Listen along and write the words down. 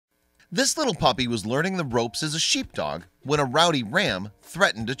This little puppy was learning the ropes as a sheepdog when a rowdy ram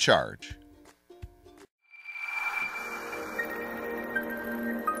threatened to charge.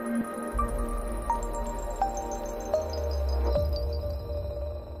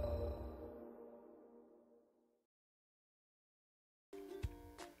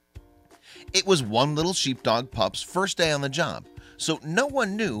 It was one little sheepdog pup's first day on the job, so no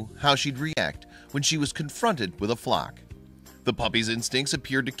one knew how she'd react when she was confronted with a flock. The puppy's instincts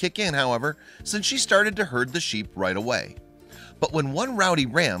appeared to kick in, however, since she started to herd the sheep right away. But when one rowdy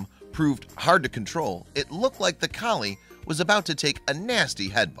ram proved hard to control, it looked like the collie was about to take a nasty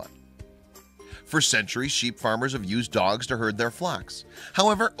headbutt. For centuries, sheep farmers have used dogs to herd their flocks.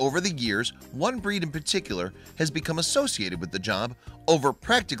 However, over the years, one breed in particular has become associated with the job over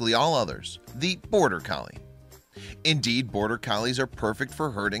practically all others: the border collie. Indeed, border collies are perfect for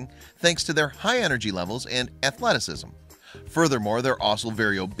herding thanks to their high energy levels and athleticism. Furthermore, they're also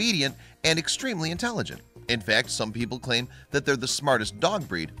very obedient and extremely intelligent. In fact, some people claim that they're the smartest dog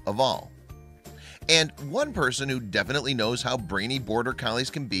breed of all. And one person who definitely knows how brainy border collies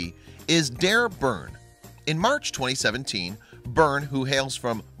can be is Dare Byrne. In March 2017, Byrne, who hails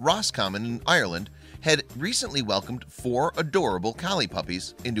from Roscommon in Ireland, had recently welcomed 4 adorable collie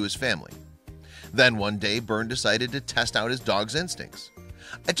puppies into his family. Then one day, Byrne decided to test out his dog's instincts.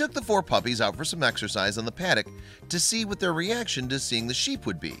 "I took the 4 puppies out for some exercise on the paddock to see what their reaction to seeing the sheep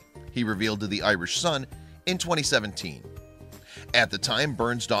would be," he revealed to the Irish Sun in 2017. At the time,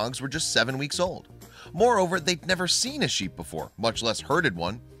 Byrne's dogs were just 7 weeks old. Moreover, they'd never seen a sheep before, much less herded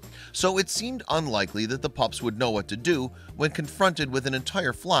one, so it seemed unlikely that the pups would know what to do when confronted with an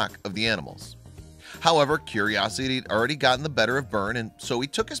entire flock of the animals. However, curiosity had already gotten the better of Byrne, and so he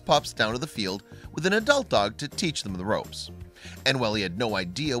took his pups down to the field with an adult dog to teach them the ropes. And while he had no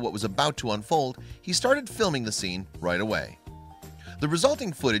idea what was about to unfold, he started filming the scene right away. The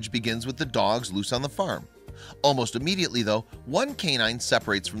resulting footage begins with the dogs loose on the farm. Almost immediately, though, one canine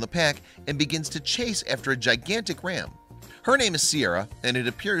separates from the pack and begins to chase after a gigantic ram. Her name is Sierra, and it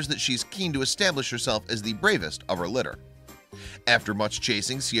appears that she's keen to establish herself as the bravest of her litter. After much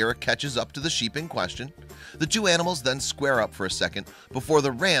chasing, Sierra catches up to the sheep in question. The 2 animals then square up for a second before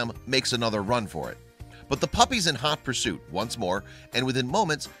the ram makes another run for it. But the puppy's in hot pursuit once more, and within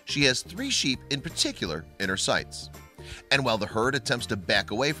moments she has 3 sheep in particular in her sights. And while the herd attempts to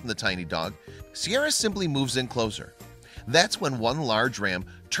back away from the tiny dog, Sierra simply moves in closer. That's when one large ram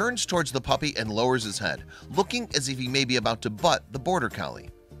turns towards the puppy and lowers his head, looking as if he may be about to butt the border collie.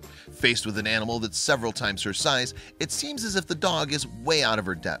 Faced with an animal that's several times her size, it seems as if the dog is way out of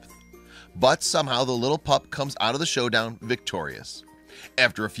her depth. But somehow the little pup comes out of the showdown victorious.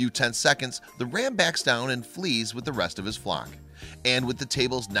 After a few tense seconds, the ram backs down and flees with the rest of his flock. And with the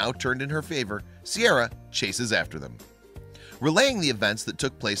tables now turned in her favor, Sierra chases after them. Relaying the events that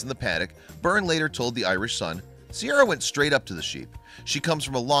took place in the paddock, Byrne later told the Irish Sun, "Sierra went straight up to the sheep. She comes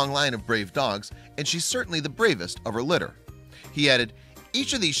from a long line of brave dogs, and she's certainly the bravest of her litter." He added,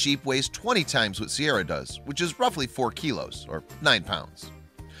 "Each of these sheep weighs 20 times what Sierra does, which is roughly 4 kilos or 9 pounds.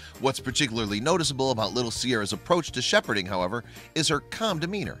 What's particularly noticeable about little Sierra's approach to shepherding, however, is her calm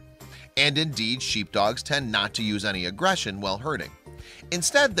demeanor. And indeed, sheepdogs tend not to use any aggression while herding.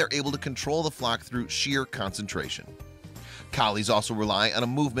 Instead, they're able to control the flock through sheer concentration. Collies also rely on a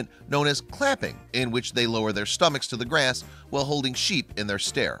movement known as clapping, in which they lower their stomachs to the grass while holding sheep in their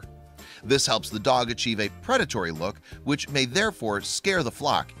stare. This helps the dog achieve a predatory look, which may therefore scare the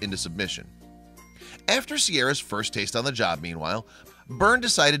flock into submission. After Sierra's first taste on the job, meanwhile, Byrne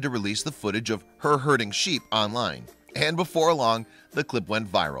decided to release the footage of her herding sheep online. And before long, the clip went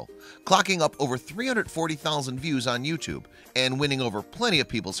viral, clocking up over 340,000 views on YouTube and winning over plenty of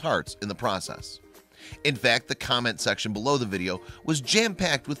people's hearts in the process. In fact, the comment section below the video was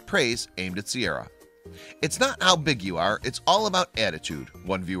jam-packed with praise aimed at Sierra. "It's not how big you are, it's all about attitude,"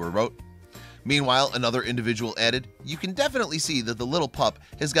 one viewer wrote. Meanwhile, another individual added, "You can definitely see that the little pup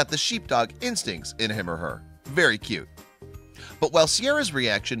has got the sheepdog instincts in him or her. Very cute." But while Sierra's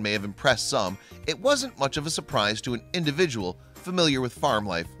reaction may have impressed some, it wasn't much of a surprise to an individual familiar with farm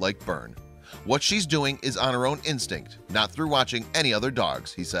life like Byrne. "What she's doing is on her own instinct, not through watching any other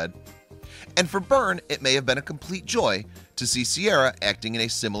dogs," he said. And for Byrne, it may have been a complete joy to see Sierra acting in a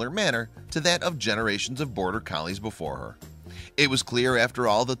similar manner to that of generations of border collies before her. It was clear, after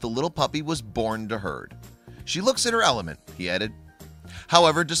all, that the little puppy was born to herd. "She looks in her element," he added.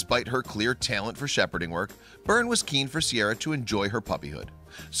 However, despite her clear talent for shepherding work, Byrne was keen for Sierra to enjoy her puppyhood.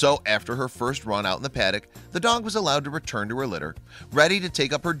 So after her first run out in the paddock, the dog was allowed to return to her litter, ready to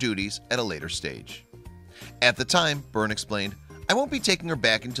take up her duties at a later stage. At the time, Byrne explained, "I won't be taking her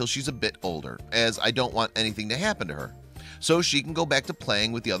back until she's a bit older, as I don't want anything to happen to her. so she can go back to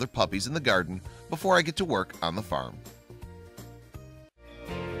playing with the other puppies in the garden before I get to work on the farm.